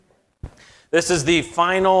This is the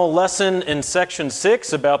final lesson in section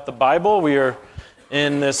 6 about the Bible. We are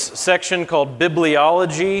in this section called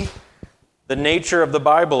Bibliology. The nature of the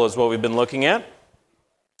Bible is what we've been looking at.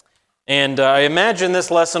 And I imagine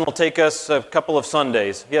this lesson will take us a couple of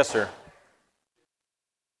Sundays. Yes, sir.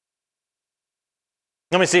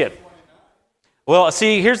 Let me see it. Well,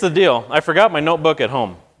 see, here's the deal. I forgot my notebook at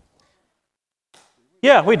home.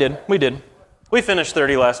 Yeah, we did. We finished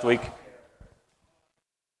 30 last week.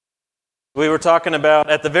 We were talking about,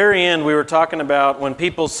 at the very end, we were talking about when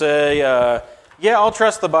people say, yeah, I'll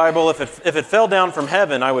trust the Bible. If it fell down from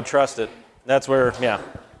heaven, I would trust it. That's where, yeah.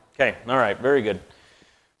 Okay, all right, very good.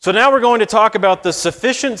 So now we're going to talk about the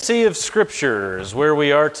sufficiency of Scriptures, where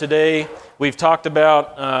we are today. We've talked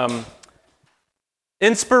about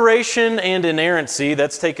inspiration and inerrancy.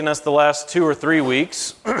 That's taken us the last 2 or 3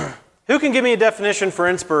 weeks. Who can give me a definition for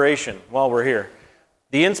inspiration while we're here?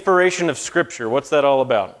 The inspiration of Scripture, what's that all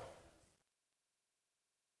about?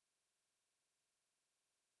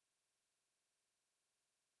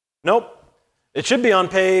 Nope. It should be on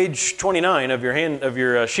page 29 of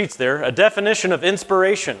your sheets there. A definition of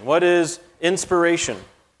inspiration. What is inspiration?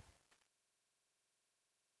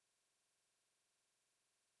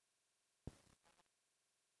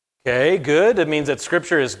 Okay, good. It means that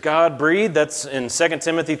Scripture is God-breathed. That's in 2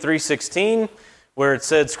 Timothy 3:16, where it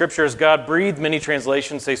said Scripture is God-breathed. Many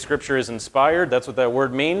translations say Scripture is inspired. That's what that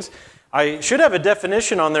word means. I should have a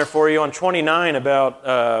definition on there for you on 29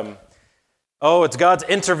 about... it's God's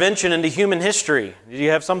intervention into human history. Do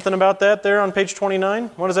you have something about that there on page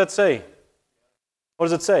 29? What does that say? What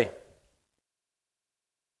does it say?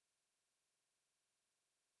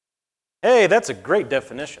 Hey, that's a great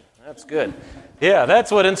definition. That's good. Yeah,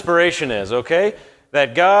 that's what inspiration is, okay?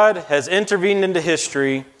 That God has intervened into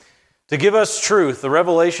history to give us truth, the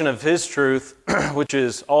revelation of His truth, which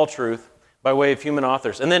is all truth, by way of human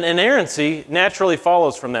authors. And then inerrancy naturally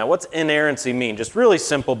follows from that. What's inerrancy mean? Just really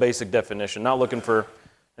simple, basic definition. Not looking for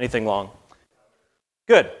anything long.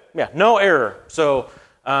 Good. Yeah, no error. So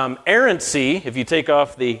errancy, if you take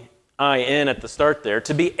off the I-N at the start there,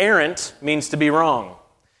 to be errant means to be wrong.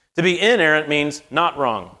 To be inerrant means not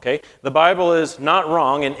wrong. Okay? The Bible is not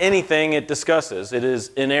wrong in anything it discusses. It is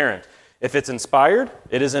inerrant. If it's inspired,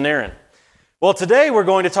 it is inerrant. Well, today we're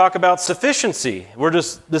going to talk about sufficiency.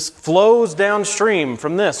 This flows downstream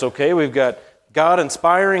from this, okay? We've got God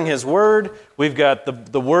inspiring His Word. We've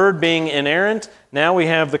got the Word being inerrant. Now we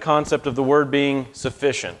have the concept of the Word being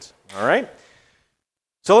sufficient, all right?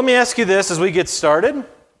 So let me ask you this as we get started.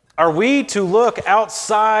 Are we to look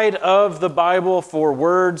outside of the Bible for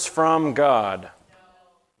words from God?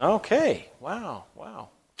 No. Okay, wow.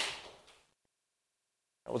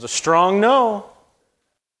 That was a strong no.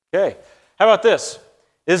 Okay. How about this?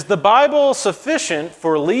 Is the Bible sufficient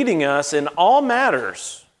for leading us in all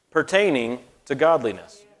matters pertaining to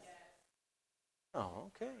godliness? Oh,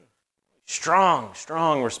 okay.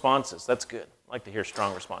 Strong responses. That's good. I like to hear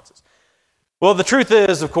strong responses. Well, the truth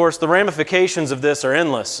is, of course, the ramifications of this are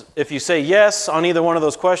endless. If you say yes on either one of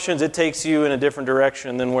those questions, it takes you in a different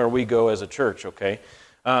direction than where we go as a church, okay?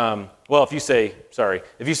 If you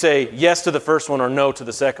say yes to the first one or no to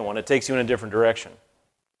the second one, it takes you in a different direction.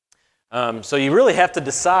 So you really have to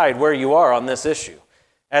decide where you are on this issue.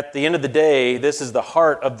 At the end of the day, this is the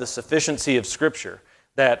heart of the sufficiency of Scripture,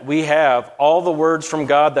 that we have all the words from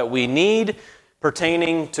God that we need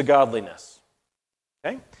pertaining to godliness.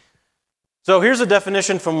 Okay? So here's a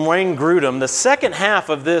definition from Wayne Grudem. The second half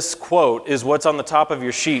of this quote is what's on the top of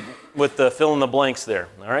your sheet with the fill in the blanks there.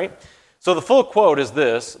 All right? So the full quote is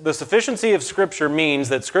this: the sufficiency of Scripture means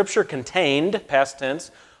that Scripture contained, past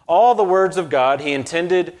tense, all the words of God He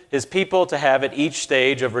intended His people to have at each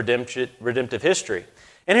stage of redemptive history.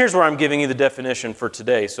 And here's where I'm giving you the definition for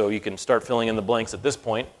today, so you can start filling in the blanks at this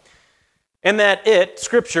point. And that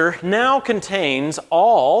Scripture, now contains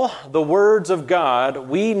all the words of God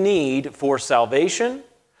we need for salvation,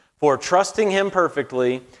 for trusting Him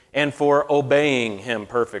perfectly, and for obeying Him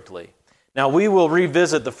perfectly. Now, we will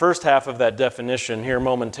revisit the first half of that definition here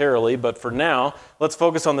momentarily, but for now, let's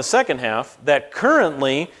focus on the second half, that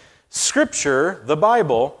currently Scripture, the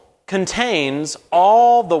Bible, contains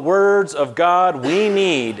all the words of God we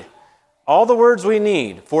need, all the words we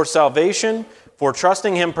need for salvation, for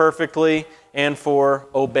trusting Him perfectly, and for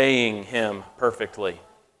obeying Him perfectly.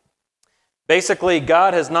 Basically,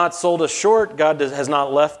 God has not sold us short. God has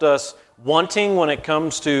not left us wanting when it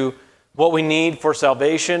comes to what we need for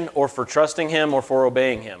salvation or for trusting Him or for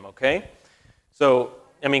obeying Him, okay? So,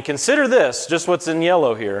 consider this, just what's in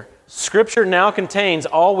yellow here. Scripture now contains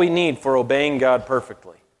all we need for obeying God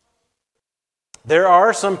perfectly. There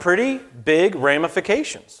are some pretty big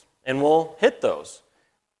ramifications, and we'll hit those.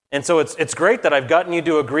 And so it's great that I've gotten you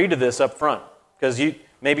to agree to this up front, because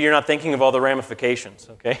maybe you're not thinking of all the ramifications,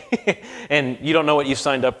 okay? And you don't know what you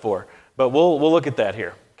signed up for. But we'll look at that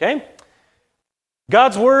here, okay?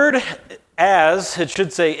 God's Word, as it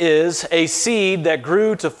should say, is a seed that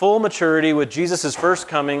grew to full maturity with Jesus' first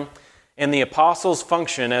coming and the apostles'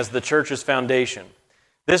 function as the church's foundation.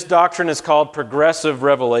 This doctrine is called progressive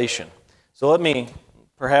revelation. So let me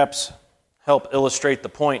perhaps help illustrate the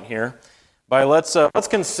point here by let's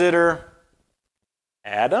consider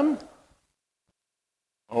Adam,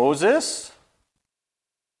 Moses.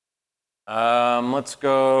 Let's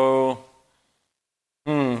go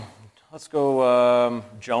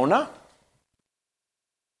Jonah.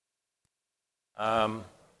 And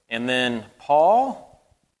then Paul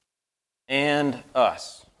and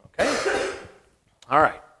us. Okay? All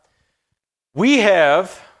right. We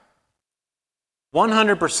have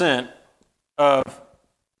 100% of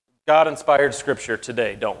God-inspired Scripture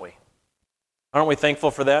today, don't we? Aren't we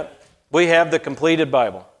thankful for that? We have the completed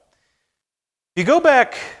Bible. If you go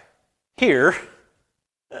back here,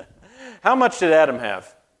 how much did Adam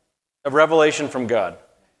have of revelation from God?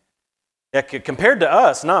 Yeah, compared to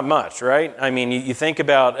us, not much, right? I mean, you think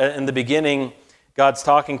about in the beginning, God's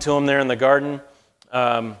talking to him there in the garden.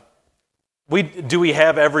 Do we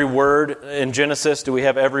have every word in Genesis? Do we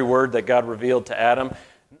have every word that God revealed to Adam?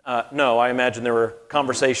 No, I imagine there were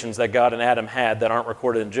conversations that God and Adam had that aren't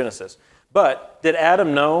recorded in Genesis. But did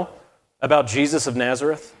Adam know about Jesus of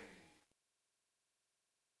Nazareth?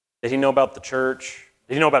 Did he know about the church?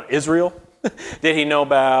 Did he know about Israel? Did he know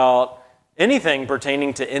about anything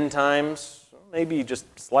pertaining to end times? Maybe just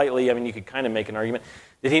slightly. I mean, you could kind of make an argument.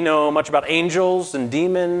 Did he know much about angels and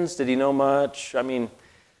demons? Did he know much? I mean,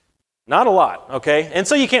 not a lot, okay? And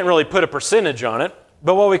so you can't really put a percentage on it.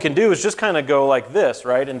 But what we can do is just kind of go like this,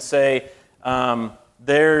 right? And say,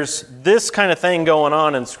 there's this kind of thing going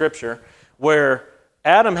on in Scripture where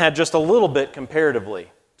Adam had just a little bit comparatively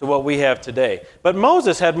to what we have today. But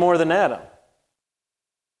Moses had more than Adam.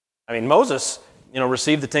 I mean, Moses,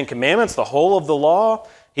 received the Ten Commandments, the whole of the law.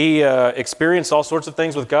 He experienced all sorts of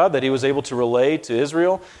things with God that he was able to relay to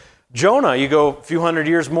Israel. Jonah, you go a few hundred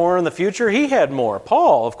years more in the future, he had more.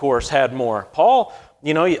 Paul, of course, had more. Paul,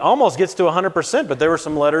 he almost gets to 100%, but there were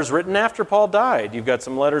some letters written after Paul died. You've got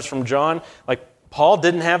some letters from John. Like, Paul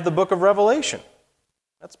didn't have the book of Revelation.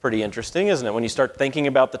 That's pretty interesting, isn't it, when you start thinking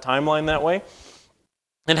about the timeline that way?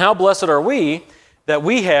 And how blessed are we that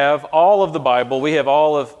we have all of the Bible, we have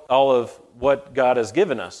all of what God has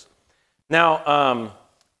given us. Now,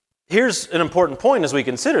 here's an important point as we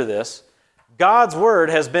consider this. God's Word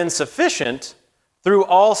has been sufficient through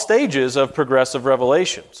all stages of progressive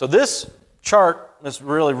revelation. So this chart, this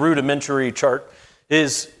really rudimentary chart,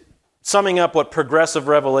 is summing up what progressive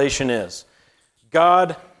revelation is.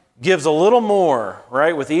 God gives a little more,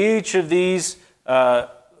 right, with each of these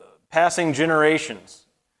passing generations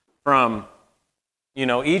from,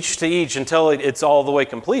 each to each until it's all the way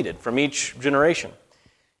completed from each generation.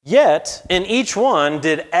 Yet, in each one,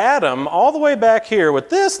 did Adam, all the way back here with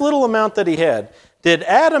this little amount that he had, did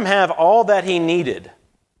Adam have all that he needed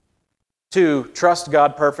to trust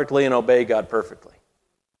God perfectly and obey God perfectly?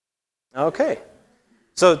 Okay.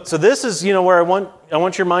 So this is, where I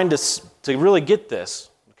want your mind to really get this,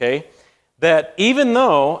 okay? That even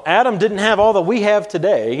though Adam didn't have all that we have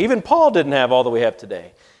today, even Paul didn't have all that we have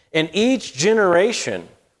today, in each generation,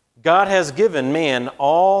 God has given man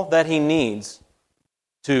all that he needs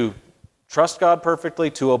to trust God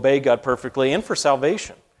perfectly, to obey God perfectly, and for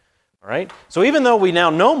salvation. All right? So even though we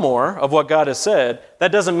now know more of what God has said,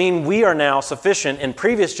 that doesn't mean we are now sufficient and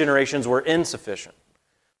previous generations were insufficient,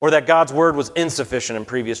 or that God's Word was insufficient in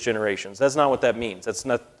previous generations. That's not what that means.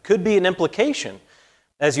 Could be an implication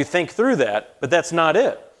as you think through that, but that's not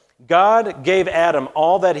it. God gave Adam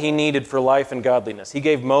all that he needed for life and godliness. He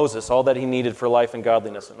gave Moses all that he needed for life and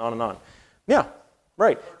godliness, and on and on. Yeah,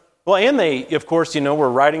 right. Well, and they, of course,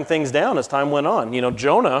 were writing things down as time went on.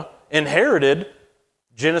 Jonah inherited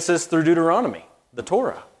Genesis through Deuteronomy, the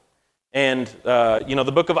Torah. And,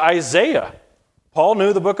 the book of Isaiah. Paul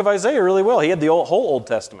knew the book of Isaiah really well. He had the whole Old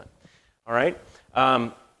Testament. All right?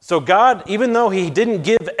 So God, even though he didn't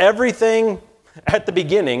give everything at the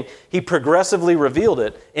beginning, he progressively revealed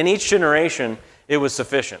it. In each generation, it was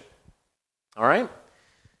sufficient. All right?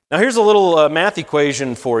 Now, here's a little math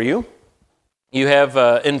equation for you. You have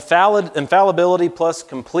infallibility plus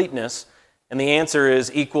completeness, and the answer is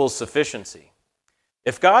equals sufficiency.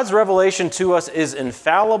 If God's revelation to us is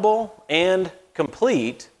infallible and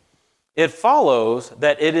complete, it follows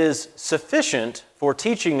that it is sufficient for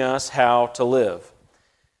teaching us how to live.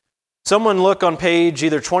 Someone look on page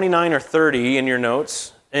either 29 or 30 in your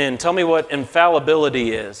notes and tell me what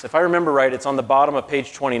infallibility is. If I remember right, it's on the bottom of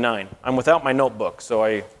page 29. I'm without my notebook, so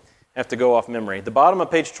I have to go off memory. The bottom of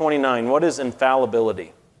page 29, what is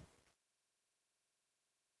infallibility?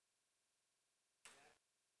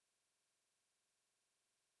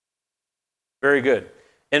 Very good.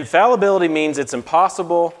 Infallibility means it's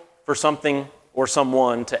impossible for something or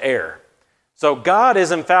someone to err. So God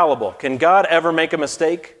is infallible. Can God ever make a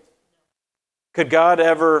mistake? Could God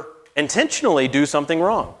ever intentionally do something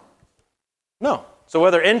wrong? No. So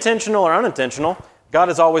whether intentional or unintentional, God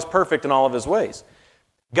is always perfect in all of his ways.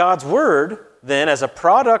 God's word, then, as a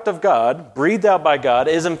product of God, breathed out by God,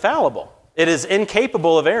 is infallible. It is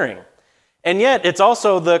incapable of erring. And yet, it's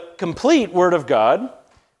also the complete word of God.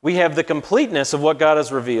 We have the completeness of what God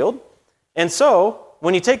has revealed. And so,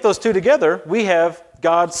 when you take those two together, we have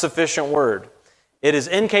God's sufficient word. It is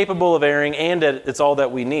incapable of erring, and it's all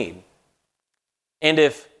that we need. And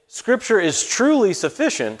if Scripture is truly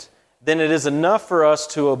sufficient, then it is enough for us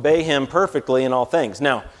to obey him perfectly in all things.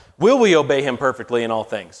 Now, will we obey him perfectly in all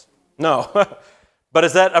things? No. But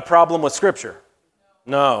is that a problem with Scripture?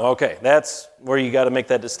 No. Okay. That's where you got to make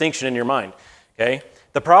that distinction in your mind. Okay?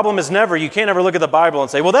 The problem is you can't ever look at the Bible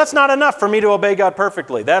and say, well, that's not enough for me to obey God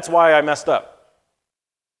perfectly. That's why I messed up.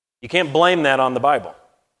 You can't blame that on the Bible.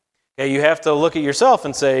 Okay? You have to look at yourself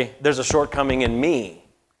and say, there's a shortcoming in me.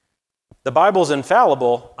 The Bible's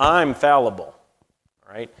infallible. I'm fallible.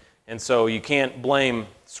 All right? And so you can't blame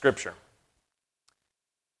Scripture.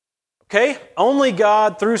 Okay, only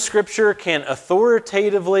God through Scripture can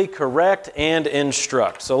authoritatively correct and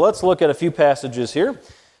instruct. So let's look at a few passages here,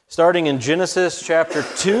 starting in Genesis chapter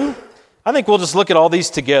 2. I think we'll just look at all these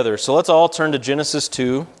together. So let's all turn to Genesis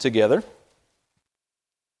 2 together.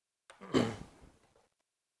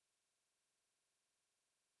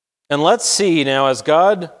 And let's see now, as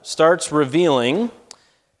God starts revealing,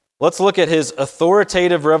 let's look at his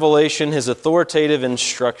authoritative revelation, his authoritative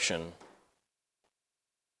instruction.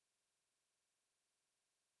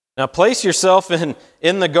 Now place yourself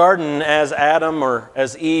in the garden as Adam or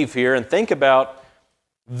as Eve here and think about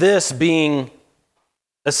this being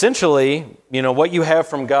essentially, what you have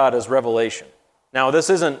from God as revelation. Now this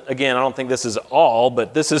isn't, again, I don't think this is all,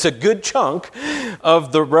 but this is a good chunk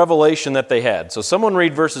of the revelation that they had. So someone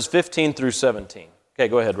read verses 15 through 17. Okay,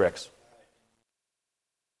 go ahead, Rex.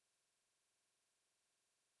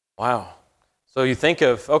 Wow. So you think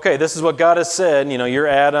of, okay, this is what God has said. You're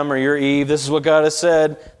Adam or you're Eve. This is what God has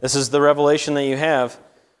said. This is the revelation that you have.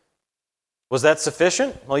 Was that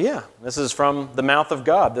sufficient? Well, yeah. This is from the mouth of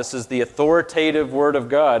God. This is the authoritative word of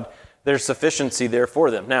God. There's sufficiency there for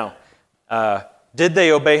them. Now, did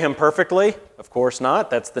they obey him perfectly? Of course not.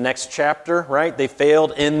 That's the next chapter, right? They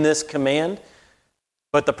failed in this command.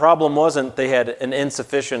 But the problem wasn't they had an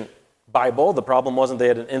insufficient Bible. The problem wasn't they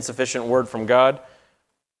had an insufficient word from God.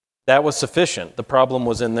 That was sufficient. The problem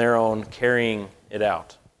was in their own carrying it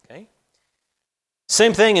out. Okay?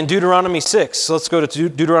 Same thing in Deuteronomy 6. So let's go to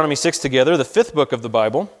Deuteronomy 6 together, the fifth book of the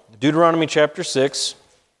Bible. Deuteronomy chapter 6,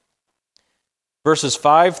 verses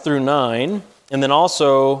 5 through 9, and then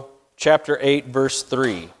also chapter 8, verse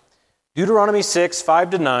 3. Deuteronomy 6, 5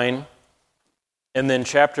 to 9, and then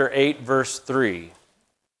chapter 8, verse 3.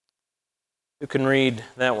 Who can read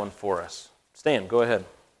that one for us? Stan, go ahead.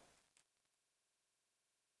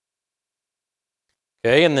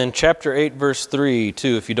 Okay, and then chapter 8, verse 3,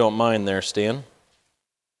 too, if you don't mind there, Stan.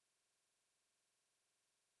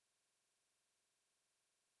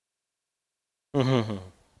 Mm-hmm.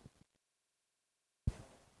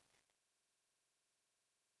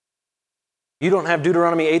 You don't have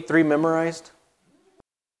Deuteronomy 8:3 memorized?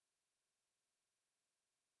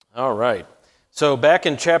 All right. So back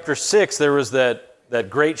in chapter 6, there was that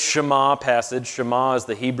great Shema passage. Shema is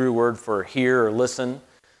the Hebrew word for hear or listen.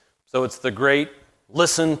 So it's the great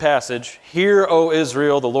listen passage. Hear, O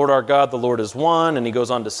Israel, the Lord our God, the Lord is one. And he goes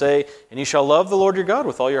on to say, and you shall love the Lord your God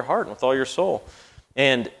with all your heart and with all your soul.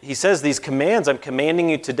 And he says these commands I'm commanding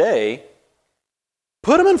you today,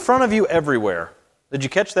 put them in front of you everywhere. Did you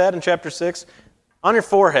catch that in chapter 6? On your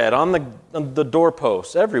forehead, on the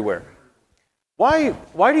doorposts, everywhere. Why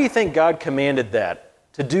do you think God commanded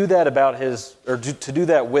that? To do that about his, or to do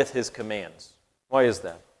that with his commands? Why is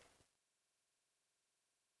that?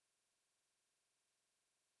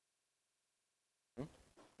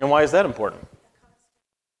 And why is that important?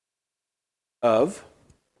 Of?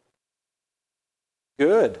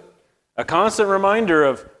 Good. A constant reminder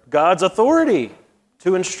of God's authority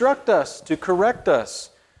to instruct us, to correct us.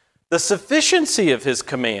 The sufficiency of his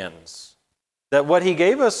commands. That what he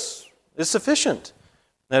gave us is sufficient.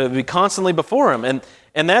 That it would be constantly before him.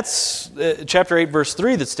 And that's chapter 8, verse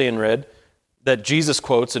 3 that Stan read, that Jesus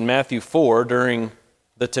quotes in Matthew 4 during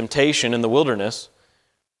the temptation in the wilderness,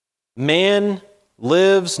 man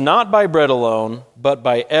lives not by bread alone, but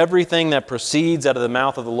by everything that proceeds out of the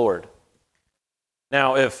mouth of the Lord.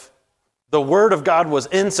 Now, if the word of God was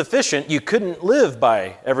insufficient, you couldn't live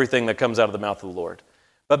by everything that comes out of the mouth of the Lord.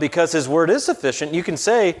 But because his word is sufficient, you can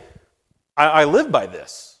say, I live by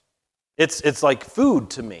this. It's like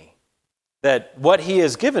food to me. That what he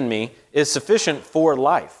has given me is sufficient for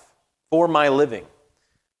life, for my living.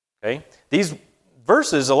 Okay? These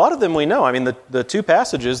verses, a lot of them we know. I mean, the two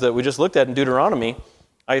passages that we just looked at in Deuteronomy,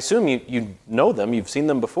 I assume you know them, you've seen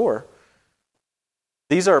them before.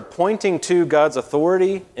 These are pointing to God's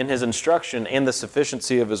authority in his instruction and the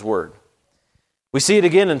sufficiency of his word. We see it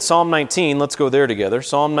again in Psalm 19. Let's go there together.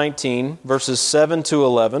 Psalm 19, verses 7 to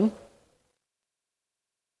 11.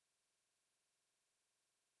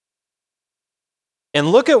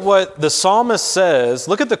 And look at what the psalmist says.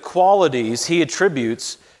 Look at the qualities he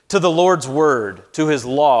attributes to the Lord's word, to his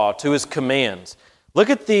law, to his commands. Look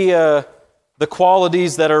at the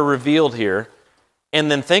qualities that are revealed here,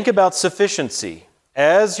 and then think about sufficiency.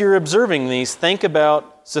 As you're observing these, think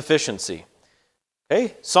about sufficiency.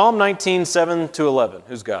 Okay, Psalm 19, 7 to 11.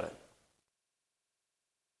 Who's got it?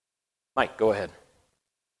 Mike, go ahead.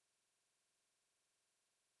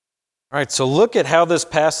 All right, so look at how this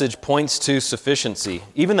passage points to sufficiency.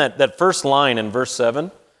 Even that first line in verse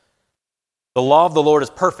 7, the law of the Lord is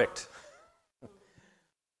perfect.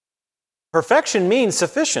 Perfection means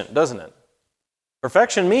sufficient, doesn't it?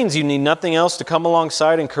 Perfection means you need nothing else to come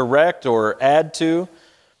alongside and correct or add to.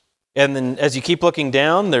 And then as you keep looking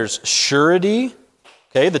down, there's surety.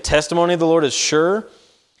 Okay, the testimony of the Lord is sure.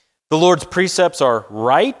 The Lord's precepts are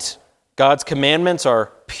right. God's commandments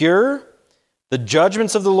are pure. The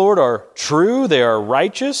judgments of the Lord are true. They are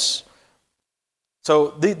righteous. So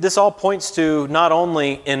this all points to not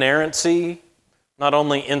only inerrancy, not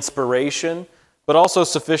only inspiration, but also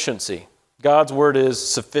sufficiency. God's word is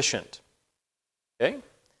sufficient. Okay?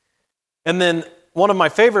 And then one of my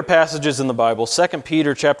favorite passages in the Bible, 2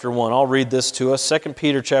 Peter chapter 1. I'll read this to us. 2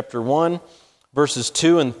 Peter chapter 1, verses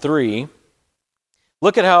 2 and 3.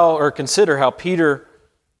 Look at how, or consider how Peter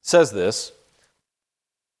says this.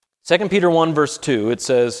 2 Peter 1, verse 2, it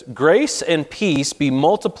says, "Grace and peace be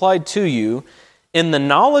multiplied to you in the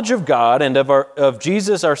knowledge of God and of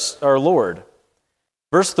Jesus our Lord."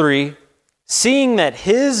 Verse 3, "Seeing that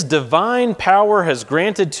his divine power has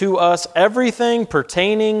granted to us everything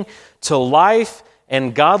pertaining to life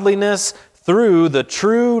and godliness through the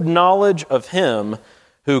true knowledge of him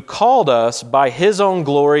who called us by his own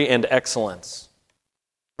glory and excellence."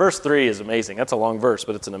 Verse 3 is amazing. That's a long verse,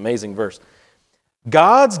 but it's an amazing verse.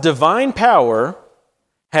 God's divine power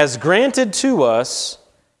has granted to us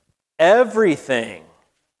everything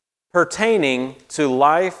pertaining to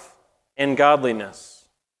life and godliness.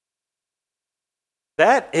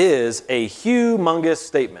 That is a humongous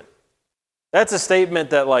statement. That's a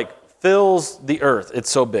statement that fills the earth.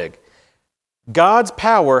 It's so big. God's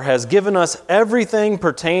power has given us everything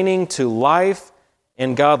pertaining to life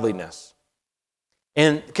and godliness.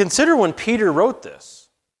 And consider when Peter wrote this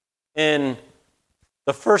in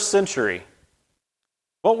the first century.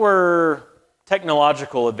 What were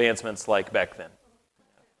technological advancements like back then?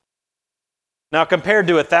 Now, compared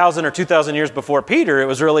to 1,000 or 2,000 years before Peter, it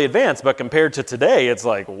was really advanced. But compared to today, it's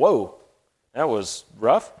like, whoa, that was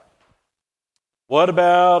rough. What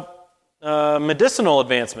about medicinal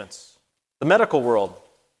advancements? The medical world.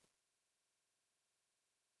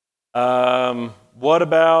 What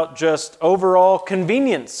about just overall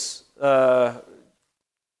convenience? It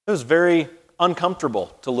was very uncomfortable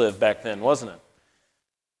to live back then, wasn't it?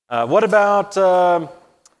 What about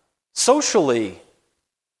socially?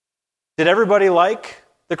 Did everybody like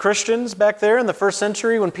the Christians back there in the first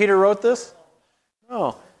century when Peter wrote this?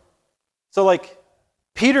 No. So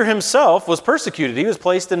Peter himself was persecuted. He was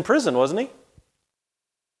placed in prison, wasn't he?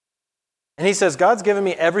 And he says, God's given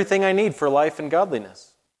me everything I need for life and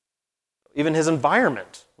godliness. Even his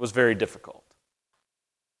environment was very difficult.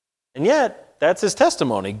 And yet, that's his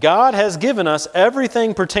testimony. God has given us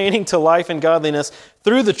everything pertaining to life and godliness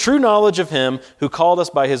through the true knowledge of him who called us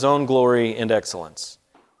by his own glory and excellence.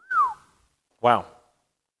 Wow.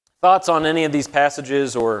 Thoughts on any of these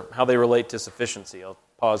passages or how they relate to sufficiency? I'll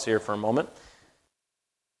pause here for a moment.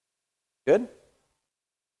 Good?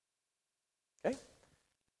 Okay.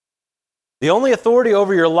 The only authority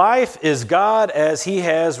over your life is God as he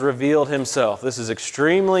has revealed himself. This is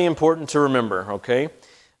extremely important to remember, okay?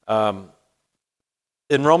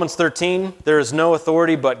 In Romans 13, there is no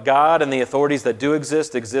authority but God, and the authorities that do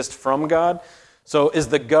exist from God. So is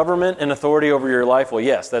the government an authority over your life? Well,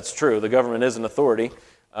 yes, that's true. The government is an authority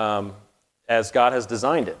as God has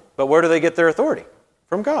designed it. But where do they get their authority?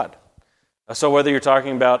 from God. So whether you're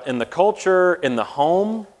talking about in the culture, in the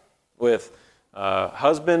home, with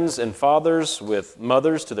husbands and fathers, with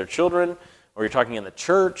mothers to their children, or you're talking in the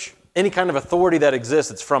church, any kind of authority that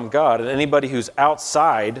exists, it's from God. And anybody who's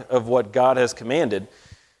outside of what God has commanded,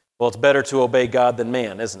 well, it's better to obey God than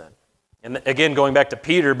man, isn't it? And again, going back to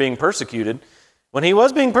Peter being persecuted, when he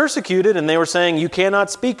was being persecuted and they were saying, you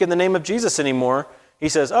cannot speak in the name of Jesus anymore, he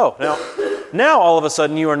says, oh, now all of a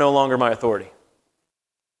sudden you are no longer my authority.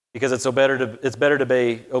 Because it's better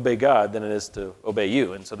to obey God than it is to obey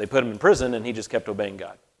you. And so they put him in prison, and he just kept obeying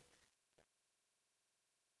God.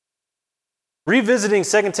 Revisiting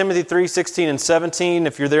 2 Timothy 3, 16 and 17,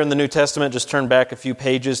 if you're there in the New Testament, just turn back a few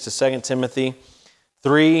pages to 2 Timothy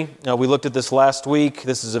 3. We looked at this last week.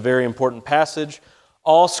 This is a very important passage.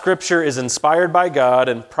 All Scripture is inspired by God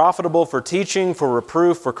and profitable for teaching, for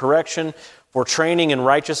reproof, for correction, for training in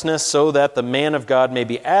righteousness, so that the man of God may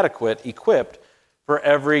be adequate, equipped for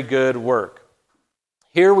every good work.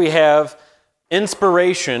 Here we have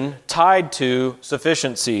inspiration tied to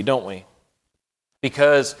sufficiency, don't we?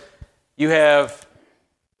 Because you have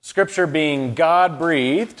Scripture being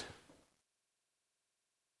God-breathed,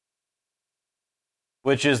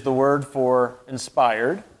 which is the word for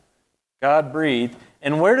inspired, God-breathed.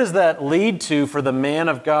 And where does that lead to for the man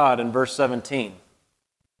of God in verse 17?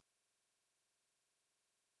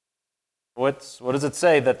 What does it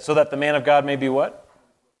say? That so that the man of God may be what?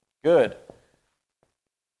 Good.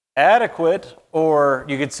 Adequate, or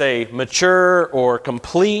you could say mature or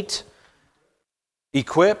complete,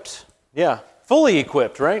 equipped. Yeah, fully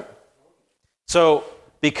equipped, right? So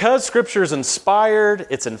because Scripture is inspired,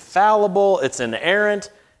 it's infallible, it's inerrant,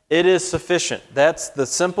 it is sufficient. That's the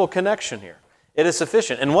simple connection here. It is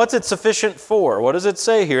sufficient. And what's it sufficient for? What does it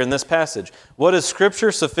say here in this passage? What is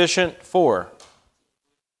Scripture sufficient for?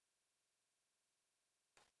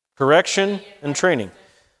 Correction and training.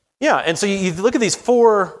 Yeah, and so you look at these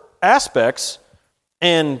four aspects,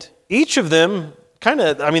 and each of them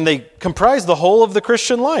they comprise the whole of the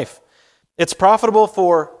Christian life. It's profitable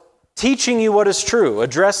for teaching you what is true,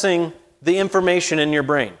 addressing the information in your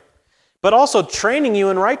brain, but also training you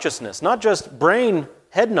in righteousness, not just brain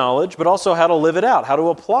head knowledge, but also how to live it out, how to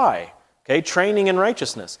apply, okay, training in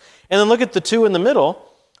righteousness. And then look at the two in the middle,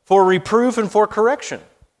 for reproof and for correction.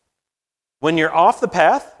 When you're off the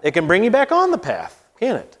path, it can bring you back on the path,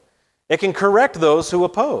 can't it? It can correct those who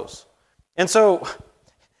oppose. And so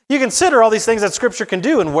you consider all these things that Scripture can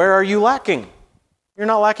do, and where are you lacking? You're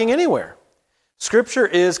not lacking anywhere. Scripture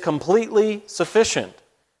is completely sufficient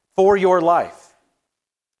for your life.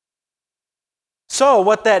 So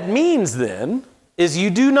what that means then is you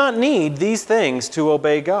do not need these things to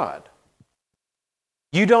obey God.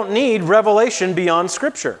 You don't need revelation beyond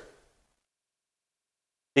Scripture.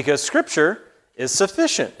 Because Scripture is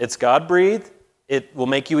sufficient. It's God-breathed. It will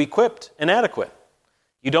make you equipped and adequate.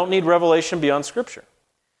 You don't need revelation beyond Scripture.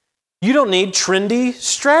 You don't need trendy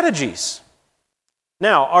strategies.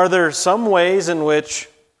 Now, are there some ways in which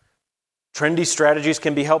trendy strategies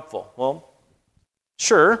can be helpful? Well,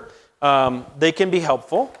 sure, they can be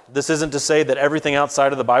helpful. This isn't to say that everything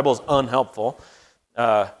outside of the Bible is unhelpful.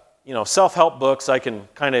 Self-help books, I can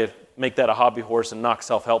kind of make that a hobby horse and knock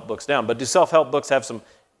self-help books down. But do self-help books have some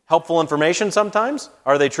helpful information sometimes?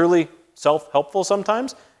 Are they truly self-helpful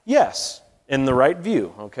sometimes? Yes, in the right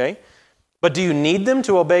view, okay? But do you need them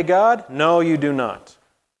to obey God? No, you do not.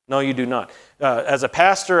 No, you do not. As a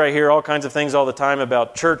pastor, I hear all kinds of things all the time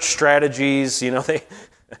about church strategies.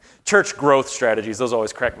 Church growth strategies. Those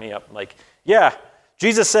always crack me up. Like, yeah,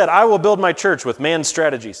 Jesus said, I will build my church with man's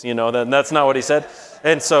strategies. That's not what he said.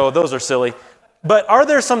 And so those are silly. But are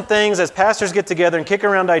there some things as pastors get together and kick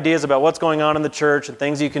around ideas about what's going on in the church and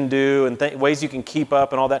things you can do and ways you can keep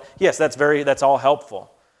up and all that? Yes, that's all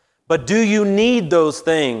helpful. But do you need those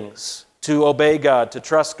things to obey God, to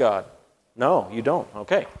trust God? No, you don't.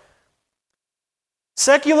 Okay.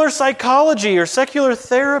 Secular psychology or secular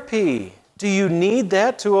therapy. Do you need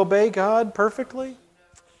that to obey God perfectly?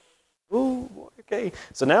 Ooh, okay.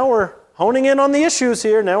 So now we're honing in on the issues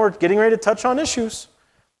here. Now we're getting ready to touch on issues.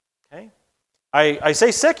 Okay. I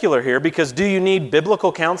say secular here because do you need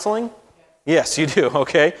biblical counseling? Yes, you do,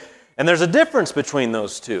 okay? And there's a difference between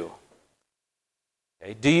those two.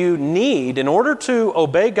 Okay. Do you need, in order to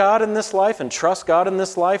obey God in this life and trust God in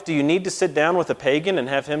this life, do you need to sit down with a pagan and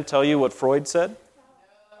have him tell you what Freud said?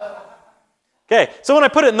 Okay, so when I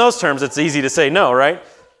put it in those terms, it's easy to say no, right?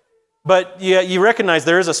 But you recognize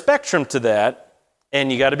there is a spectrum to that, and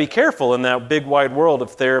you got to be careful in that big wide world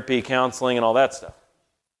of therapy, counseling, and all that stuff.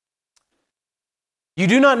 You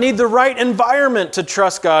do not need the right environment to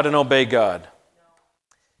trust God and obey God.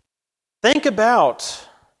 Think about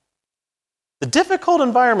The difficult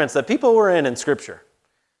environments that people were in Scripture.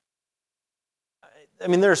 I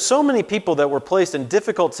mean, there are so many people that were placed in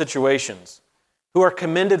difficult situations who are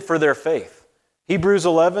commended for their faith. Hebrews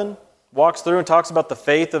 11 walks through and talks about the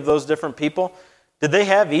faith of those different people. Did they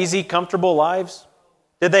have easy, comfortable lives?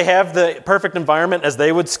 Did they have the perfect environment as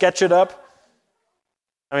they would sketch it up?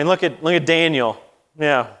 I mean, look at Daniel.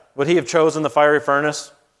 Yeah, would he have chosen the fiery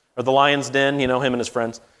furnace or the lion's den, him and his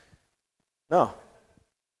friends? No.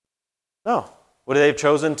 Would they have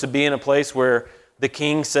chosen to be in a place where the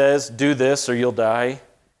king says, do this or you'll die,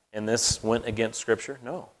 and this went against Scripture?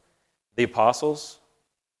 No. The apostles,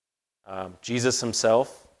 Jesus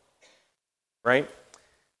himself, right?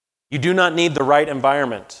 You do not need the right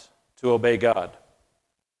environment to obey God.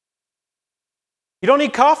 You don't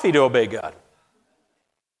need coffee to obey God.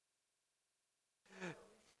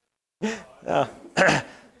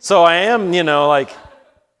 So I am,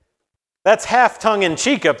 that's half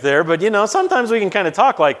tongue-in-cheek up there, but, sometimes we can kind of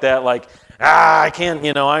talk like that, like, I can't,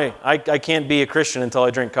 I can't be a Christian until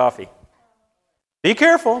I drink coffee. Be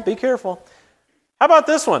careful. How about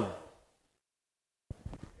this one?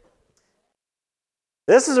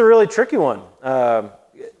 This is a really tricky one.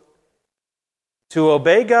 To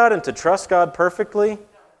obey God and to trust God perfectly,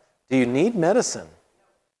 do you need medicine?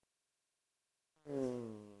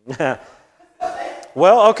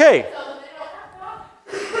 Well, okay.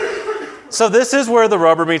 So this is where the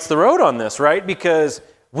rubber meets the road on this, right? Because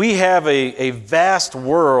we have a vast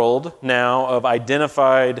world now of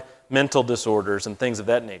identified mental disorders and things of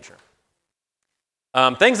that nature.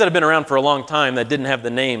 Things that have been around for a long time that didn't have the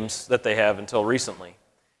names that they have until recently.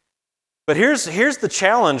 But here's the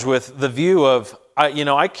challenge with the view of,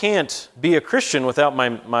 I can't be a Christian without my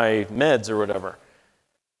meds or whatever.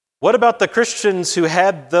 What about the Christians who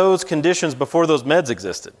had those conditions before those meds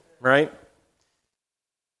existed, right?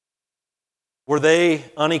 Were they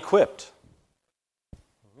unequipped?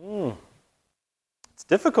 It's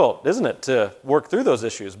difficult, isn't it, to work through those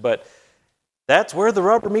issues, but that's where the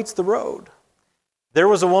rubber meets the road. There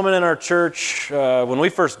was a woman in our church when we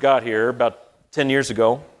first got here about 10 years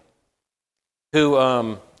ago who,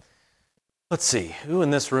 let's see, who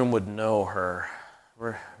in this room would know her?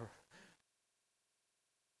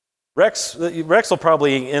 Rex will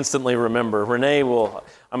probably instantly remember. Renee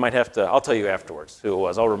I'll tell you afterwards who it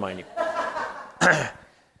was. I'll remind you.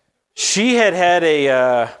 She had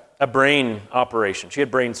a brain operation. She had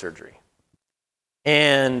brain surgery.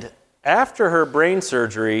 And after her brain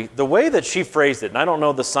surgery, the way that she phrased it, and I don't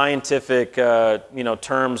know the scientific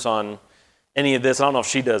terms on any of this. I don't know if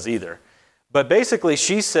she does either. But basically,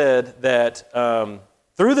 she said that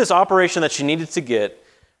through this operation that she needed to get,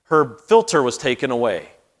 her filter was taken away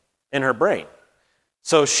in her brain.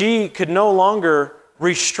 So she could no longer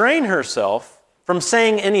restrain herself from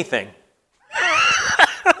saying anything.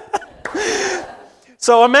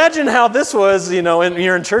 So imagine how this was, and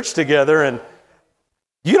you're in church together and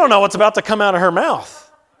you don't know what's about to come out of her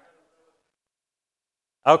mouth.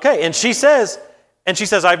 Okay, and she says,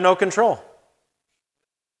 I have no control.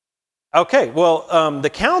 Okay, well, the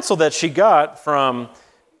counsel that she got from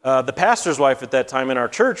the pastor's wife at that time in our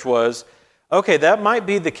church was, okay, that might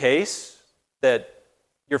be the case, that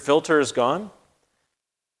your filter is gone,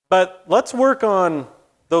 but let's work on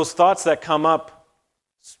those thoughts that come up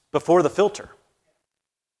before the filter.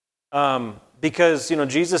 Because,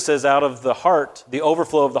 Jesus says out of the heart, the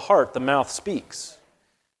overflow of the heart, the mouth speaks.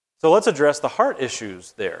 So let's address the heart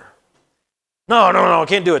issues there. No, I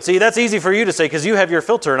can't do it. See, that's easy for you to say because you have your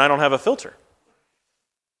filter and I don't have a filter.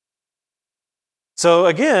 So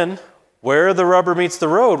again, where the rubber meets the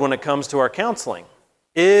road when it comes to our counseling.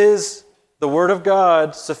 Is the Word of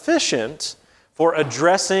God sufficient for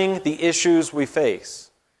addressing the issues we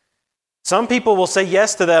face? Some people will say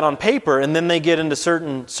yes to that on paper, and then they get into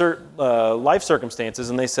certain life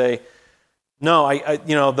circumstances, and they say, no,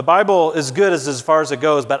 the Bible is good as far as it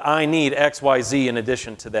goes, but I need X, Y, Z in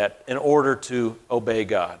addition to that in order to obey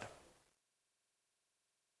God.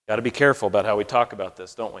 Got to be careful about how we talk about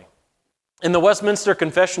this, don't we? In the Westminster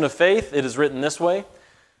Confession of Faith, it is written this way: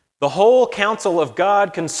 the whole counsel of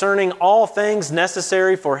God concerning all things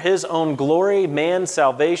necessary for His own glory, man's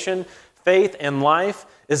salvation, faith, and life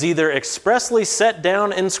is either expressly set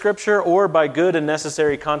down in Scripture or by good and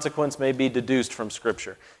necessary consequence may be deduced from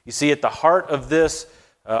Scripture. You see, at the heart of this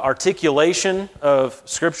articulation of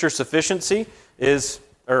Scripture sufficiency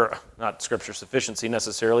not Scripture sufficiency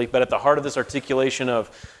necessarily, but at the heart of this articulation of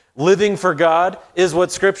living for God is what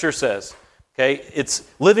Scripture says. Okay, it's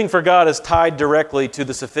living for God is tied directly to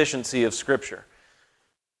the sufficiency of Scripture.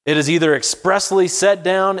 It is either expressly set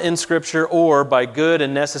down in Scripture or by good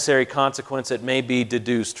and necessary consequence it may be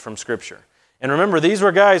deduced from Scripture. And remember, these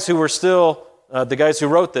were guys who were still the guys who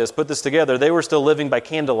wrote this, put this together, they were still living by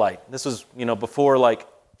candlelight. This was, before like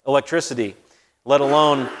electricity, let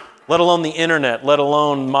alone the internet, let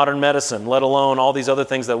alone modern medicine, let alone all these other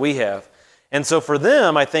things that we have. And so for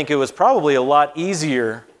them, I think it was probably a lot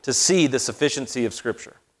easier to see the sufficiency of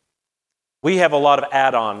Scripture. We have a lot of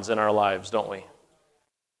add-ons in our lives, don't we?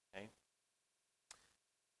 Okay.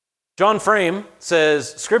 John Frame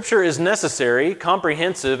says, Scripture is necessary,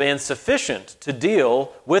 comprehensive, and sufficient to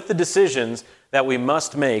deal with the decisions that we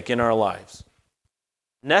must make in our lives.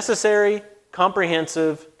 Necessary,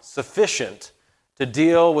 comprehensive, sufficient to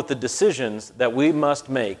deal with the decisions that we must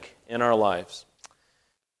make in our lives.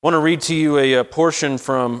 I want to read to you a portion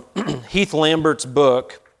from Heath Lambert's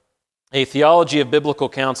book, A Theology of Biblical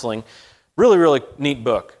Counseling. Really, really neat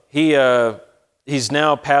book. He's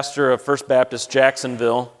now pastor of First Baptist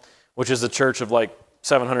Jacksonville, which is a church of like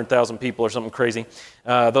 700,000 people or something crazy.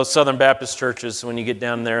 Those Southern Baptist churches, when you get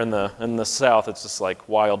down there in the South, it's just like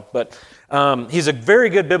wild. But he's a very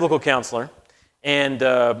good biblical counselor. And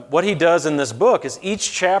what he does in this book is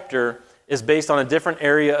each chapter is based on a different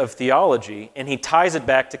area of theology, and he ties it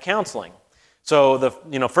back to counseling. So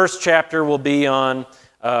the first chapter will be on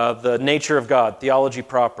the nature of God, theology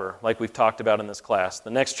proper, like we've talked about in this class. The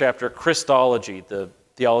next chapter, Christology, the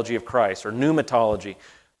theology of Christ, or pneumatology,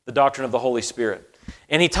 the doctrine of the Holy Spirit.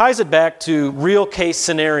 And he ties it back to real case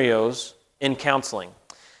scenarios in counseling.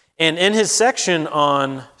 And in his section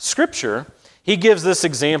on Scripture, he gives this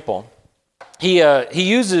example. He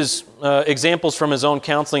uses examples from his own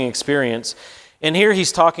counseling experience. And here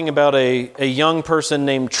he's talking about a young person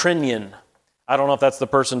named Trinian. I don't know if that's the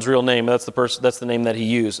person's real name. That's the name that he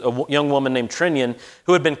used. A young woman named Trinian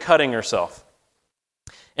who had been cutting herself.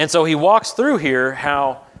 And so he walks through here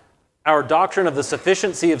how our doctrine of the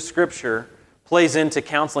sufficiency of Scripture plays into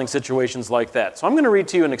counseling situations like that. So I'm going to read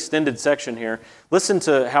to you an extended section here. Listen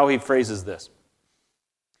to how he phrases this.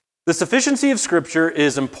 The sufficiency of Scripture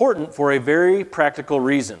is important for a very practical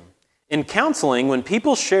reason. In counseling, when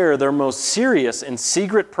people share their most serious and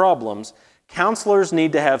secret problems, counselors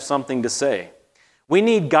need to have something to say. We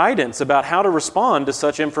need guidance about how to respond to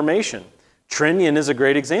such information. Trinian is a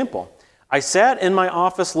great example. I sat in my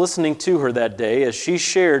office listening to her that day as she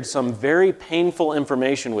shared some very painful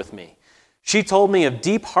information with me. She told me of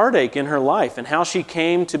deep heartache in her life and how she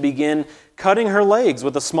came to begin cutting her legs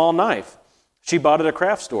with a small knife. She bought at a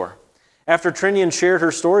craft store. After Trinian shared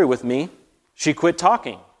her story with me, she quit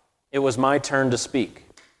talking. It was my turn to speak.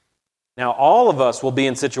 Now, all of us will be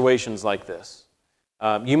in situations like this.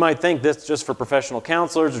 You might think this is just for professional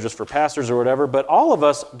counselors or just for pastors or whatever, but all of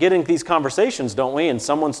us get in these conversations, don't we? And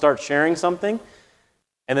someone starts sharing something,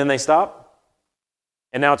 and then they stop,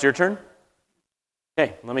 and now it's your turn?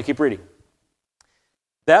 Okay, let me keep reading.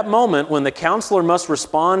 That moment when the counselor must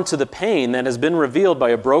respond to the pain that has been revealed by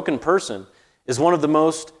a broken person is one of the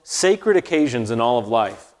most sacred occasions in all of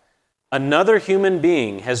life. Another human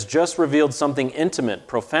being has just revealed something intimate,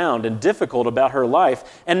 profound, and difficult about her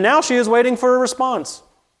life, and now she is waiting for a response.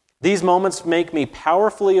 These moments make me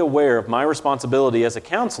powerfully aware of my responsibility as a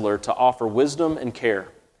counselor to offer wisdom and care.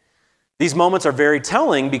 These moments are very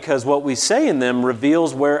telling because what we say in them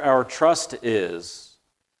reveals where our trust is.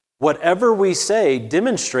 Whatever we say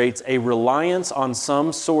demonstrates a reliance on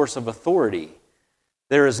some source of authority.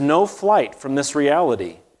 There is no flight from this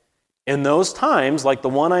reality. In those times, like the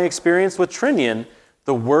one I experienced with Trinian,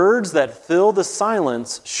 the words that fill the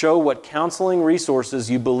silence show what counseling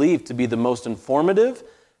resources you believe to be the most informative,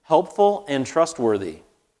 helpful, and trustworthy.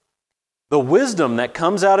 The wisdom that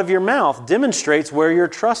comes out of your mouth demonstrates where your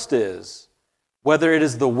trust is, whether it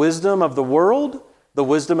is the wisdom of the world, the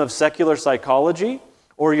wisdom of secular psychology,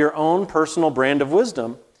 or your own personal brand of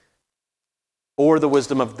wisdom, or the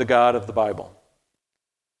wisdom of the God of the Bible.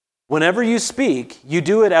 Whenever you speak, you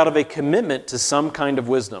do it out of a commitment to some kind of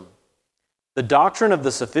wisdom. The doctrine of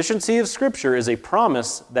the sufficiency of Scripture is a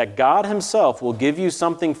promise that God Himself will give you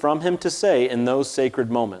something from Him to say in those sacred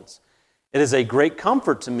moments. It is a great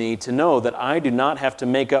comfort to me to know that I do not have to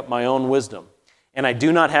make up my own wisdom, and I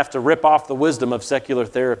do not have to rip off the wisdom of secular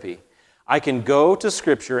therapy. I can go to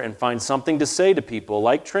Scripture and find something to say to people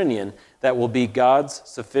like Trinian that will be God's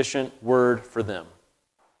sufficient word for them.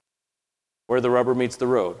 Where the rubber meets the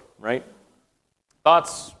road, right?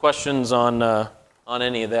 Thoughts, questions on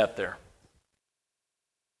any of that there?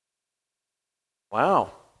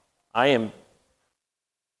 Wow. I am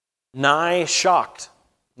nigh shocked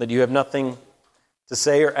that you have nothing to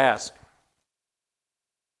say or ask.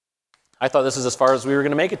 I thought this is as far as we were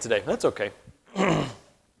going to make it today. That's okay.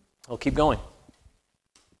 I'll keep going.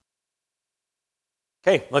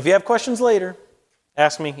 Okay, well, if you have questions later,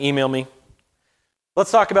 ask me, email me. Let's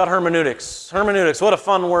talk about hermeneutics. Hermeneutics, what a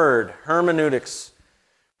fun word. Hermeneutics.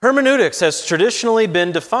 Hermeneutics has traditionally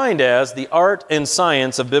been defined as the art and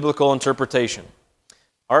science of biblical interpretation.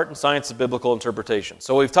 Art and science of biblical interpretation.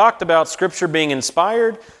 So we've talked about Scripture being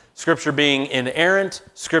inspired, Scripture being inerrant,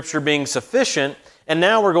 Scripture being sufficient, and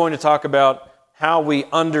now we're going to talk about how we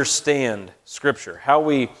understand Scripture, how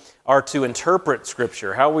we are to interpret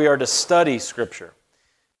Scripture, how we are to study Scripture.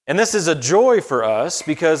 And this is a joy for us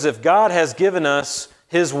because if God has given us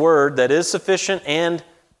His Word that is sufficient and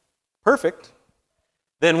perfect,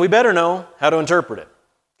 then we better know how to interpret it,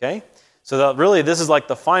 okay? So that really this is like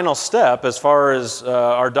the final step as far as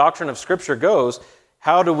our doctrine of Scripture goes.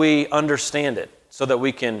 How do we understand it so that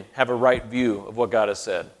we can have a right view of what God has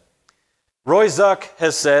said? Roy Zuck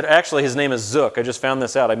has said, actually his name is Zook, I just found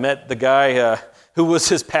this out. I met the guy who was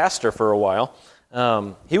his pastor for a while.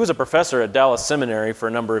 He was a professor at Dallas Seminary for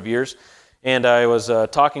a number of years, and I was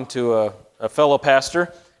talking to a fellow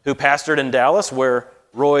pastor who pastored in Dallas where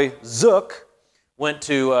Roy Zook went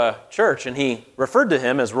to church, and he referred to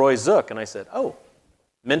him as Roy Zook, and I said, oh,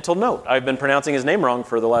 mental note. I've been pronouncing his name wrong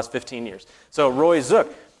for the last 15 years. So Roy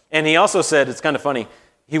Zook. And he also said, it's kind of funny,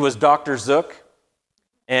 he was Dr. Zook,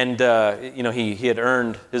 and he had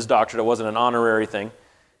earned his doctorate. It wasn't an honorary thing.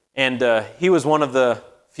 And he was one of the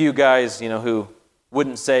few guys, who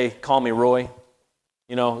wouldn't say, call me Roy.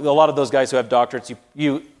 A lot of those guys who have doctorates,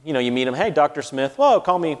 you meet them, hey, Dr. Smith, well,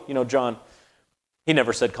 call me, John. He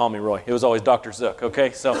never said, call me Roy. It was always Dr. Zook,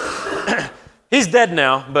 okay? So he's dead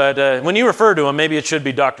now, but when you refer to him, maybe it should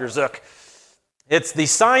be Dr. Zook. It's the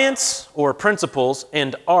science or principles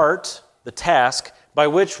and art, the task, by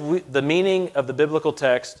which the meaning of the biblical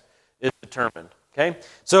text is determined, okay?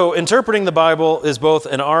 So interpreting the Bible is both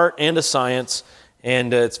an art and a science,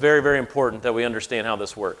 and it's very, very important that we understand how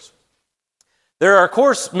this works. There are, of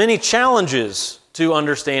course, many challenges to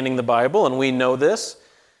understanding the Bible, and we know this.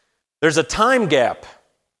 There's a time gap.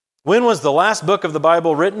 When was the last book of the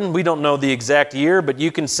Bible written? We don't know the exact year, but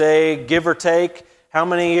you can say, give or take, how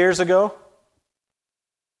many years ago?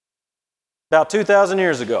 About 2,000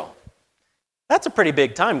 years ago. That's a pretty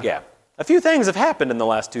big time gap. A few things have happened in the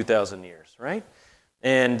last 2,000 years, right?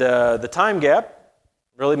 And the time gap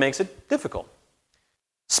really makes it difficult.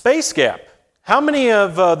 Space gap. How many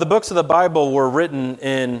of the books of the Bible were written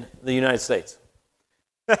in the United States?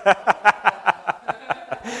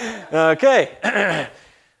 Okay.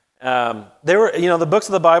 The books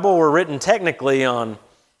of the Bible were written technically on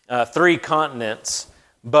 3 continents,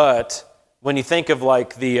 but when you think of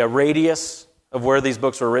like the radius of where these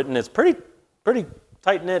books were written, it's pretty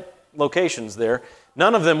tight-knit locations there.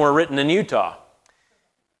 None of them were written in Utah.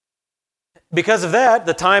 Because of that,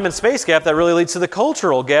 the time and space gap, that really leads to the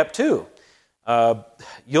cultural gap too.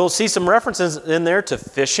 You'll see some references in there to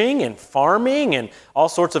fishing and farming and all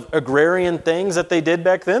sorts of agrarian things that they did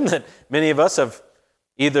back then that many of us have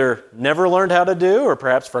either never learned how to do or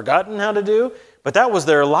perhaps forgotten how to do. But that was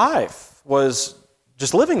their life, was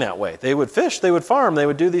just living that way. They would fish, they would farm, they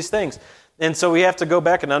would do these things. And so we have to go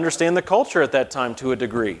back and understand the culture at that time to a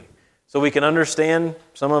degree so we can understand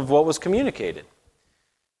some of what was communicated.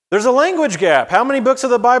 There's a language gap. How many books of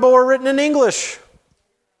the Bible were written in English?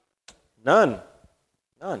 None.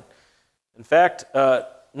 In fact,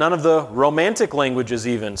 none of the Romantic languages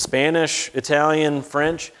even, Spanish, Italian,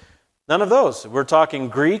 French, none of those. We're talking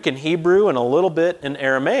Greek and Hebrew and a little bit in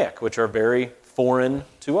Aramaic, which are very foreign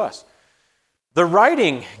to us. The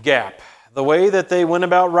writing gap, the way that they went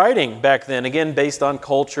about writing back then, again, based on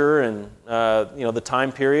culture and the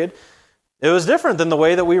time period, it was different than the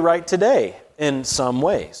way that we write today in some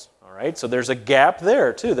ways. All right, so there's a gap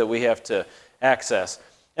there too that we have to access.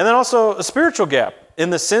 And then also a spiritual gap in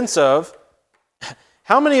the sense of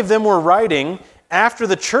how many of them were writing after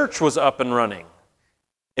the church was up and running?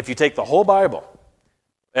 If you take the whole Bible,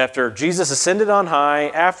 after Jesus ascended on high,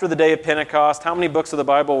 after the day of Pentecost, how many books of the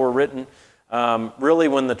Bible were written really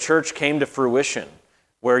when the church came to fruition,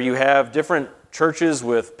 where you have different churches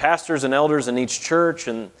with pastors and elders in each church,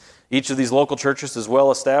 and each of these local churches is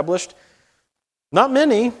well established? Not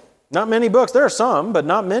many books. There are some, but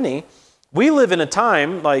not many. We live in a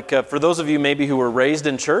time, like for those of you maybe who were raised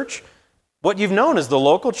in church, what you've known is the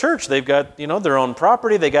local church. They've got, their own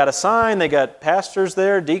property. They got a sign. They got pastors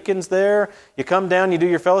there, deacons there. You come down, you do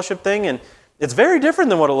your fellowship thing, and it's very different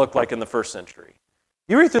than what it looked like in the first century.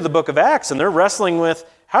 You read through the book of Acts, and they're wrestling with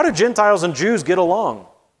how do Gentiles and Jews get along?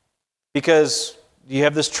 Because you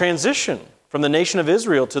have this transition from the nation of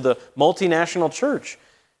Israel to the multinational church.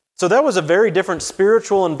 So that was a very different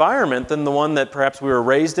spiritual environment than the one that perhaps we were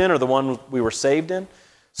raised in or the one we were saved in.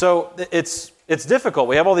 So it's difficult.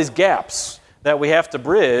 We have all these gaps that we have to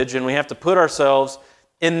bridge, and we have to put ourselves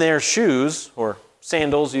in their shoes, or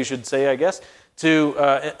sandals, you should say, I guess, to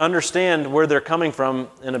understand where they're coming from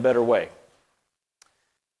in a better way.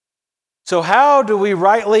 So how do we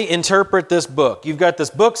rightly interpret this book? You've got this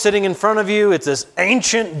book sitting in front of you. It's this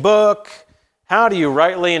ancient book. How do you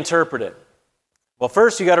rightly interpret it? Well,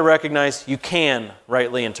 first you got to recognize you can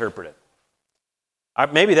rightly interpret it.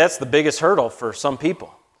 Maybe that's the biggest hurdle for some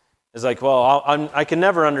people. It's like, well, I can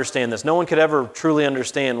never understand this. No one could ever truly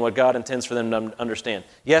understand what God intends for them to understand.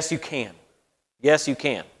 Yes, you can. Yes, you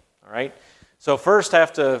can. All right? So first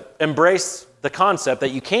have to embrace the concept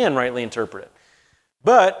that you can rightly interpret it.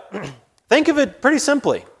 But think of it pretty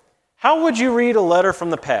simply. How would you read a letter from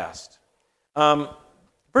the past?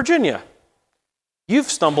 Virginia, you've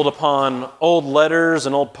stumbled upon old letters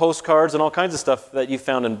and old postcards and all kinds of stuff that you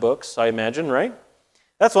found in books, I imagine, right?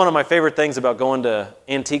 That's one of my favorite things about going to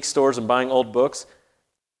antique stores and buying old books.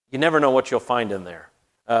 You never know what you'll find in there.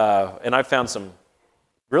 And I found some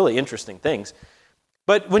really interesting things.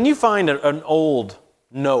 But when you find an old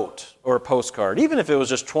note or a postcard, even if it was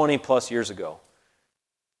just 20 plus years ago,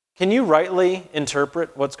 can you rightly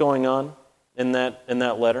interpret what's going on in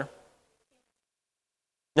that letter?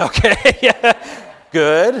 Okay, yeah.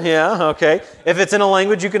 Good, yeah, okay. If it's in a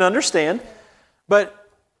language you can understand. But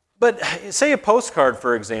say a postcard,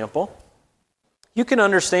 for example, you can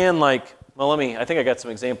understand I think I got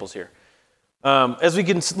some examples here. As we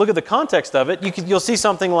can look at the context of it, you'll see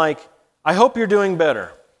something like, I hope you're doing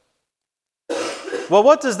better. Well,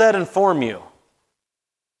 what does that inform you?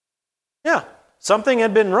 Yeah, something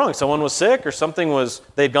had been wrong. Someone was sick or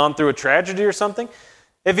they'd gone through a tragedy or something.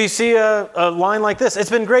 If you see a line like this,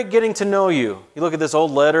 it's been great getting to know you. You look at this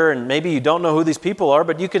old letter and maybe you don't know who these people are,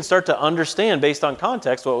 but you can start to understand based on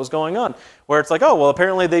context what was going on. Where it's like, oh, well,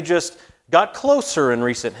 apparently they just got closer in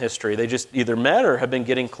recent history. They just either met or have been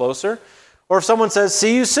getting closer. Or if someone says,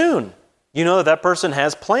 see you soon, you know that person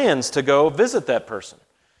has plans to go visit that person.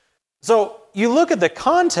 So you look at the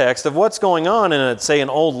context of what's going on in, say, an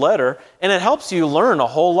old letter, and it helps you learn a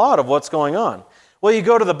whole lot of what's going on. Well, you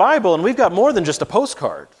go to the Bible, and we've got more than just a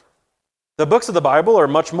postcard. The books of the Bible are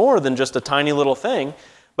much more than just a tiny little thing,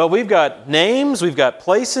 but we've got names, we've got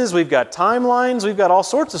places, we've got timelines, we've got all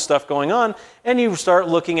sorts of stuff going on, and you start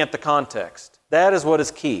looking at the context. That is what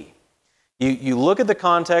is key. You look at the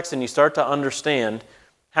context, and you start to understand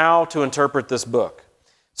how to interpret this book.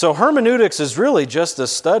 So hermeneutics is really just a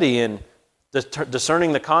study in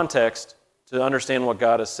discerning the context to understand what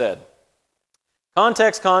God has said.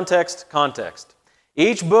 Context, context, context.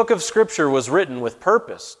 Each book of Scripture was written with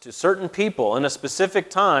purpose to certain people in a specific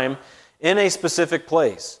time, in a specific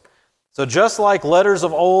place. So just like letters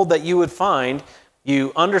of old that you would find,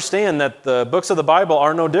 you understand that the books of the Bible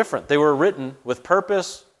are no different. They were written with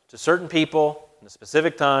purpose to certain people in a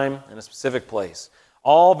specific time, in a specific place.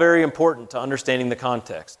 All very important to understanding the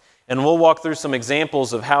context. And we'll walk through some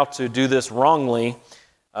examples of how to do this wrongly,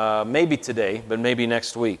 maybe today, but maybe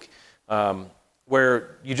next week.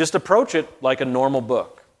 Where you just approach it like a normal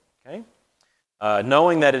book, okay?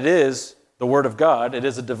 Knowing that it is the Word of God, it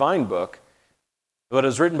is a divine book, but it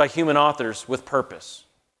was written by human authors with purpose,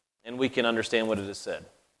 and we can understand what it has said.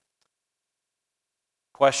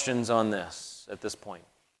 Questions on this at this point?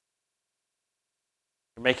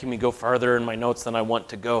 You're making me go farther in my notes than I want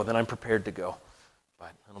to go, than I'm prepared to go,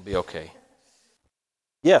 but it'll be okay.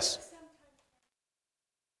 Yes?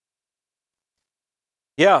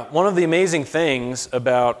 Yeah, one of the amazing things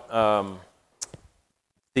about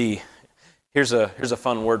here's a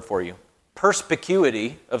fun word for you,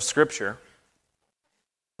 perspicuity of Scripture.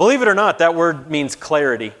 Believe it or not, that word means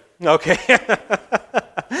clarity. Okay.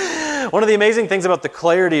 One of the amazing things about the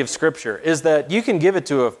clarity of Scripture is that you can give it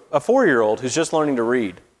to a 4-year-old who's just learning to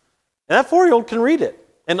read. And that 4-year-old can read it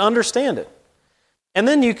and understand it. And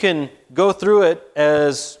then you can go through it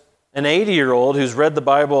as an 80-year-old who's read the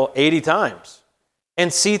Bible 80 times.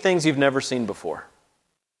 And see things you've never seen before.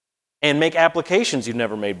 And make applications you've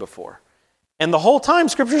never made before. And the whole time,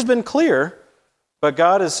 Scripture's been clear, but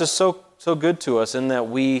God is just so good to us in that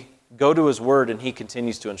we go to His Word and He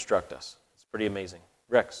continues to instruct us. It's pretty amazing.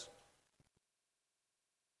 Rex?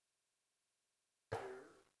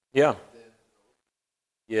 Yeah.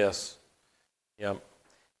 Yes. Yeah.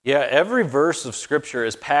 Yeah, every verse of Scripture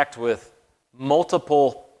is packed with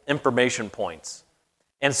multiple information points.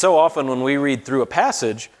 And so often when we read through a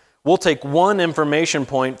passage, we'll take one information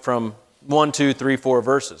point from 1, 2, 3, 4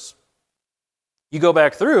 verses. You go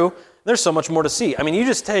back through, there's so much more to see. I mean, you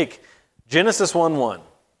just take Genesis 1:1.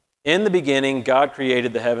 In the beginning, God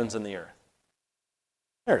created the heavens and the earth.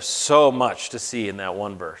 There's so much to see in that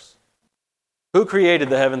one verse. Who created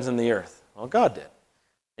the heavens and the earth? Well, God did.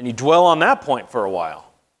 And you dwell on that point for a while.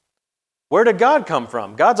 Where did God come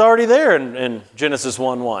from? God's already there in Genesis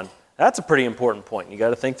 1:1. That's a pretty important point. You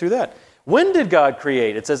got to think through that. When did God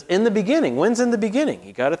create? It says in the beginning. When's in the beginning?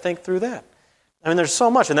 You got to think through that. I mean, there's so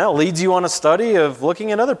much, and that leads you on a study of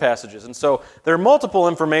looking at other passages. And so there are multiple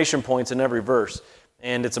information points in every verse,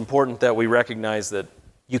 and it's important that we recognize that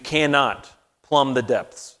you cannot plumb the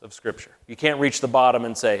depths of Scripture. You can't reach the bottom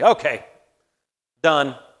and say, okay,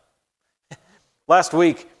 done. Last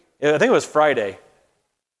week, I think it was Friday,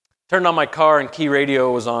 turned on my car and Key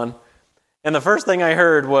Radio was on, and the first thing I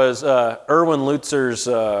heard was Erwin Lutzer's,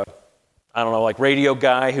 like radio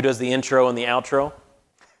guy who does the intro and the outro.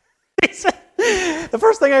 He said, the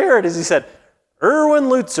first thing I heard is he said, Erwin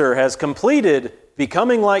Lutzer has completed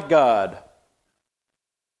becoming like God.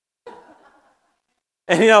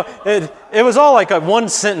 And it was all like a one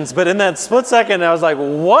sentence, but in that split second, I was like,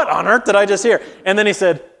 what on earth did I just hear? And then he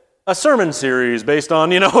said, a sermon series based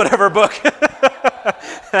on, whatever book.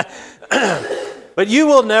 But you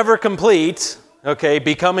will never complete,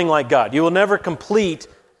 becoming like God. You will never complete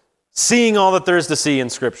seeing all that there is to see in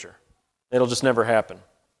Scripture. It'll just never happen.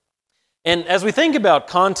 And as we think about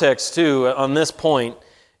context, too, on this point,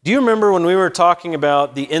 do you remember when we were talking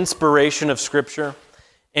about the inspiration of Scripture?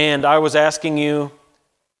 And I was asking you,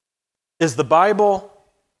 is the Bible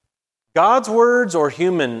God's words or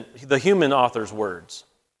the human author's words?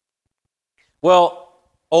 Well,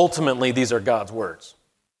 ultimately, these are God's words.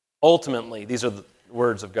 Ultimately, these are the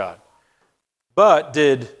words of God. But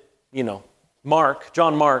did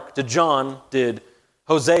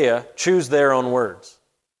Hosea choose their own words?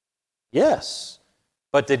 Yes.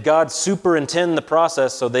 But did God superintend the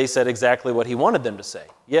process so they said exactly what he wanted them to say?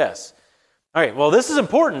 Yes. All right, well, this is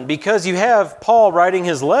important because you have Paul writing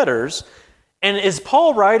his letters, and is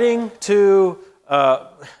Paul writing to,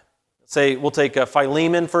 say, we'll take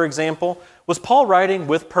Philemon, for example. Was Paul writing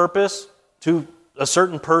with purpose to a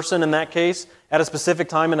certain person in that case at a specific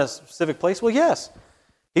time in a specific place? Well, yes.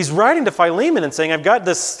 He's writing to Philemon and saying, I've got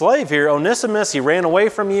this slave here, Onesimus, he ran away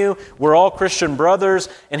from you, we're all Christian brothers,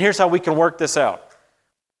 and here's how we can work this out.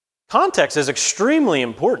 Context is extremely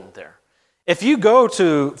important there. If you go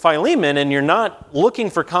to Philemon and you're not looking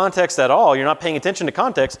for context at all, you're not paying attention to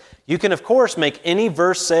context, you can, of course, make any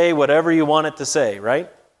verse say whatever you want it to say, right?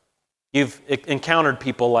 You've encountered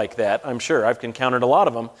people like that, I'm sure. I've encountered a lot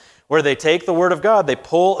of them, where they take the Word of God, they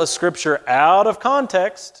pull a Scripture out of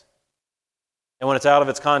context, and when it's out of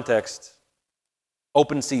its context,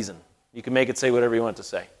 open season. You can make it say whatever you want it to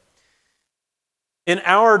say. In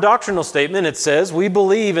our doctrinal statement, it says, we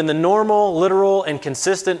believe in the normal, literal, and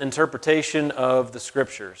consistent interpretation of the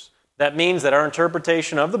Scriptures. That means that our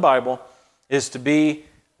interpretation of the Bible is to be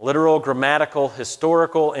literal, grammatical,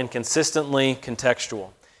 historical, and consistently contextual.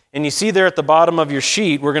 And you see there at the bottom of your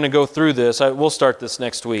sheet, we're going to go through this. We'll start this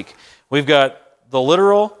next week. We've got the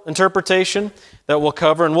literal interpretation that we'll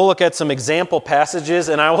cover, and we'll look at some example passages,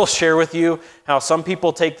 and I will share with you how some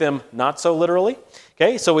people take them not so literally.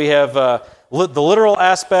 Okay, so we have the literal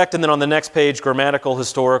aspect, and then on the next page, grammatical,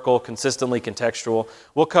 historical, consistently contextual.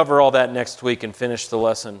 We'll cover all that next week and finish the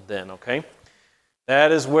lesson then, okay?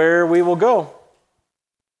 That is where we will go.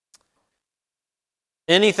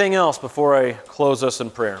 Anything else before I close us in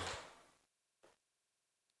prayer?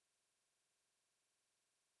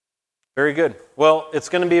 Very good. Well, it's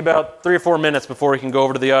going to be about 3 or 4 minutes before we can go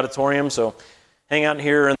over to the auditorium, so hang out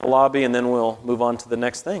here in the lobby and then we'll move on to the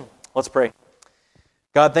next thing. Let's pray.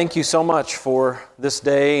 God, thank you so much for this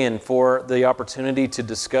day and for the opportunity to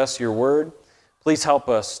discuss your word. Please help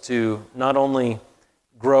us to not only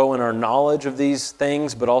grow in our knowledge of these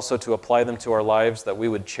things, but also to apply them to our lives, that we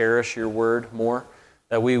would cherish your word more,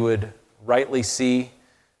 that we would rightly see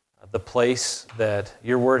the place that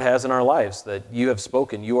your word has in our lives, that you have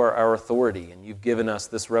spoken. You are our authority, and you've given us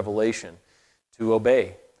this revelation to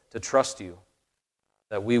obey, to trust you,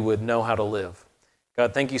 that we would know how to live.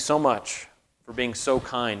 God, thank you so much for being so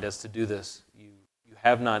kind as to do this. You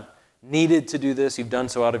have not needed to do this. You've done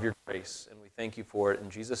so out of your grace, and we thank you for it in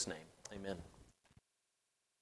Jesus' name. Amen.